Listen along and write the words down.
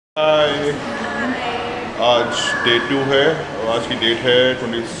हाय। आज डे 2 है और आज की डेट है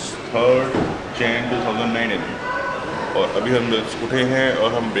 23 जैन 2019 और अभी हम उठे हैं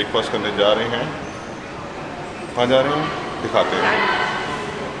और हम ब्रेकफास्ट करने जा रहे हैं। कहाँ जा रहे हैं दिखाते हैं।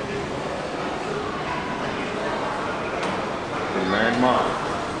 लैंडमार्क।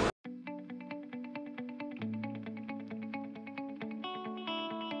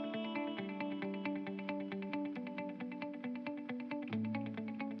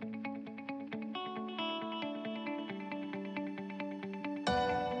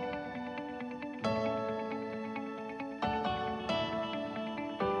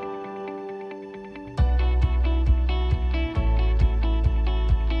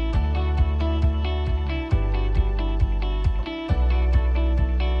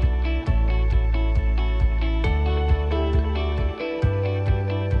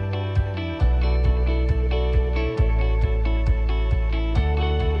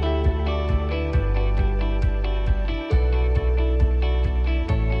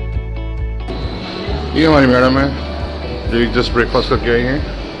 ये हमारी मैडम है जो जस्ट ब्रेकफास्ट करके आई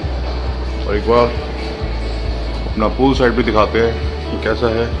हैं और एक बार अपना पूल साइड भी दिखाते हैं कि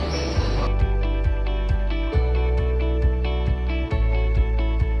कैसा है।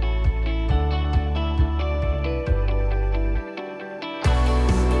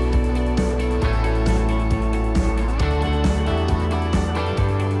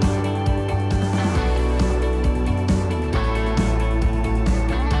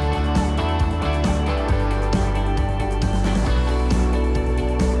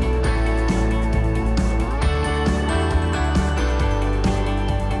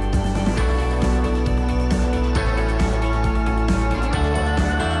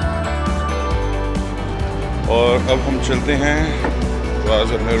 और अब हम चलते हैं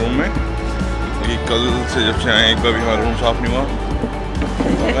वापस अपने रूम में क्योंकि कल से जब से आए एक बार भी हमारा रूम साफ़ नहीं हुआ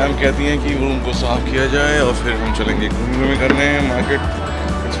और मैम कहती हैं कि रूम को साफ़ किया जाए और फिर हम चलेंगे घूमने करने, मार्केट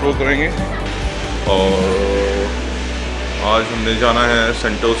एक्सप्लोर करेंगे। और आज हमने जाना है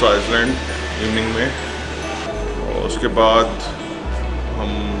सेंटोसा आइलैंड इवनिंग में और उसके बाद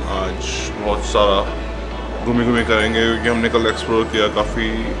हम आज बहुत सारा घूमे करेंगे क्योंकि हमने कल एक्सप्लोर किया। काफ़ी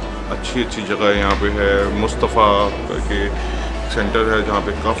अच्छी जगह यहाँ पे है। मुस्तफ़ा करके सेंटर है जहाँ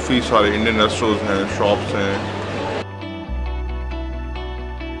पे काफ़ी सारे इंडियन रेस्टोरेंट्स हैं, शॉप्स हैं।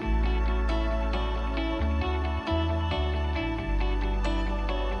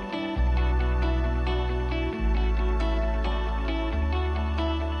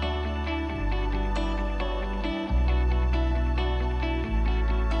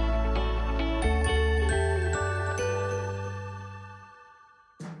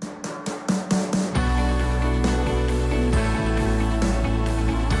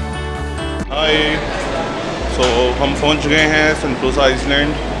 हाय। सो हम पहुंच गए हैं सेंटोसा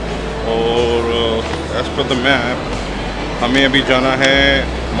आइलैंड और एज पर द मैप हमें अभी जाना है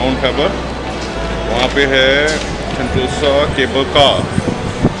माउंट फैबर। वहाँ पे है सेंटोसा केबल कार।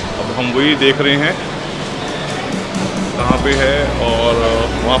 अब हम वही देख रहे हैं कहाँ पे है और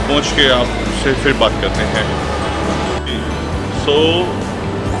वहाँ पहुँच के आपसे फिर बात करते हैं। सो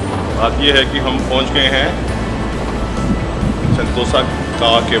बात ये है कि हम पहुँच गए हैं सेंटोसा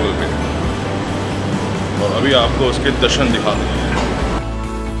कार केबल पे और अभी आपको उसके दर्शन दिखाते हैं।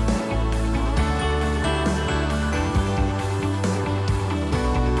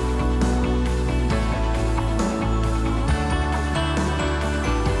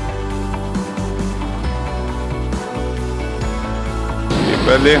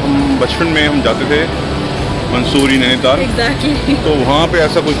 पहले हम बचपन में हम जाते थे मंसूरी नैनीताल। Exactly. तो वहाँ पे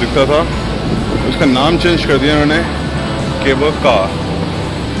ऐसा कुछ दिखता था, उसका नाम चेंज कर दिया उन्होंने केबल कार।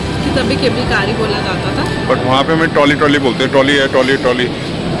 तभी केबल कार ही बोला जाता था बट वहाँ पे हमें ट्रॉली बोलते हैं। ट्रॉली है, ट्रॉली।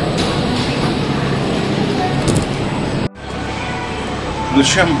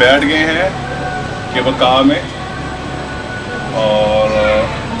 नीचे हम बैठ गए हैं केबल कार में और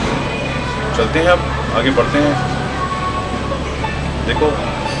चलते हैं, अब आगे बढ़ते हैं। देखो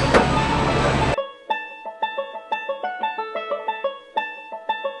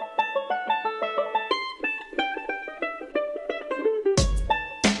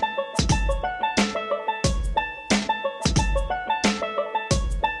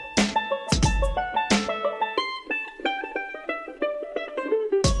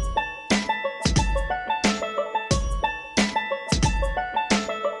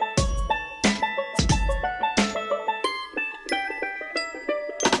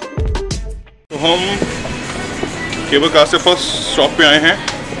हम केबल कार से फर्स्ट स्टॉप पे आए हैं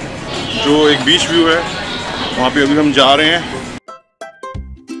जो एक बीच व्यू है, वहाँ पे अभी हम जा रहे हैं।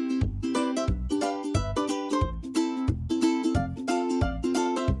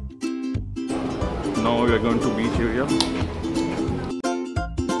 Now we are going to beach area.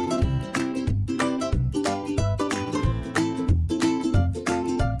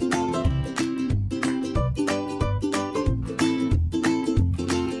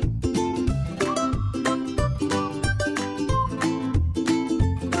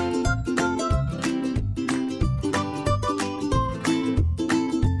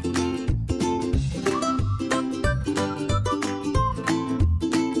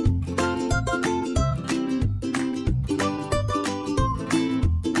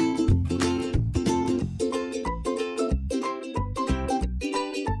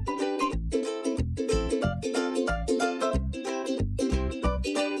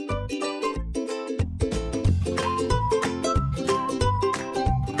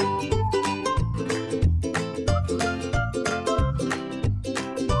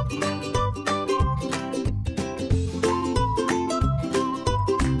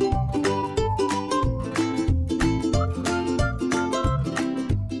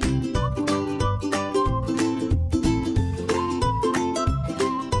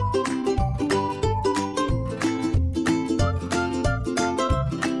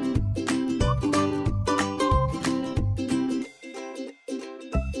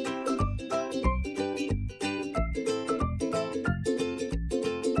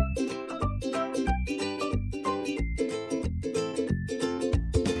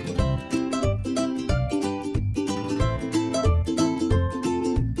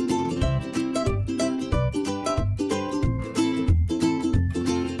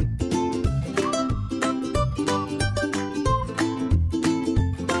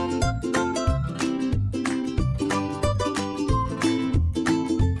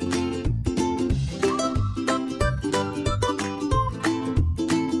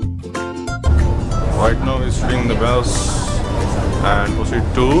 Right now we're ringing the bells and proceed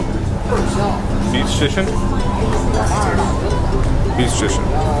to beach station. Beach station.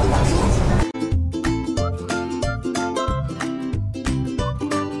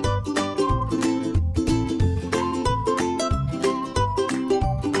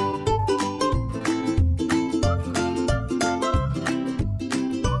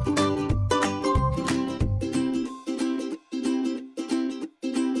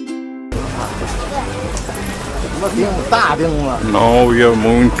 Now we are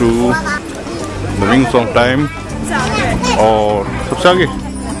moving to the Wings of Time और सबसे आगे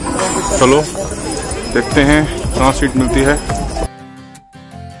चलो देखते हैं कहाँ सीट मिलती है।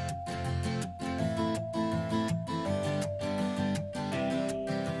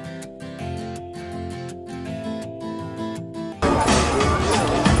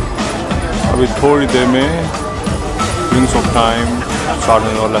 अभी थोड़ी देर में विंग्स ऑफ टाइम स्टार्ट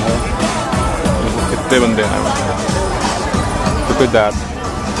होने वाला है। कितने बंदे हैं? Look at that.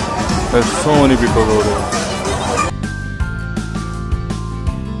 There's so many people over there.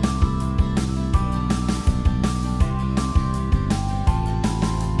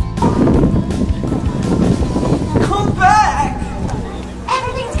 Come back!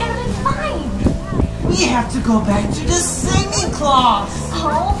 Everything's gonna be fine. We have to go back to the singing class.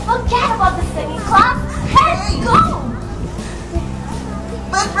 Oh, forget about the singing class. Let's go.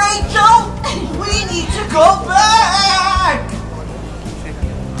 But Rachel, we need to go back.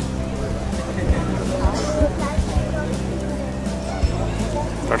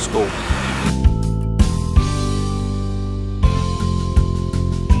 Let's go.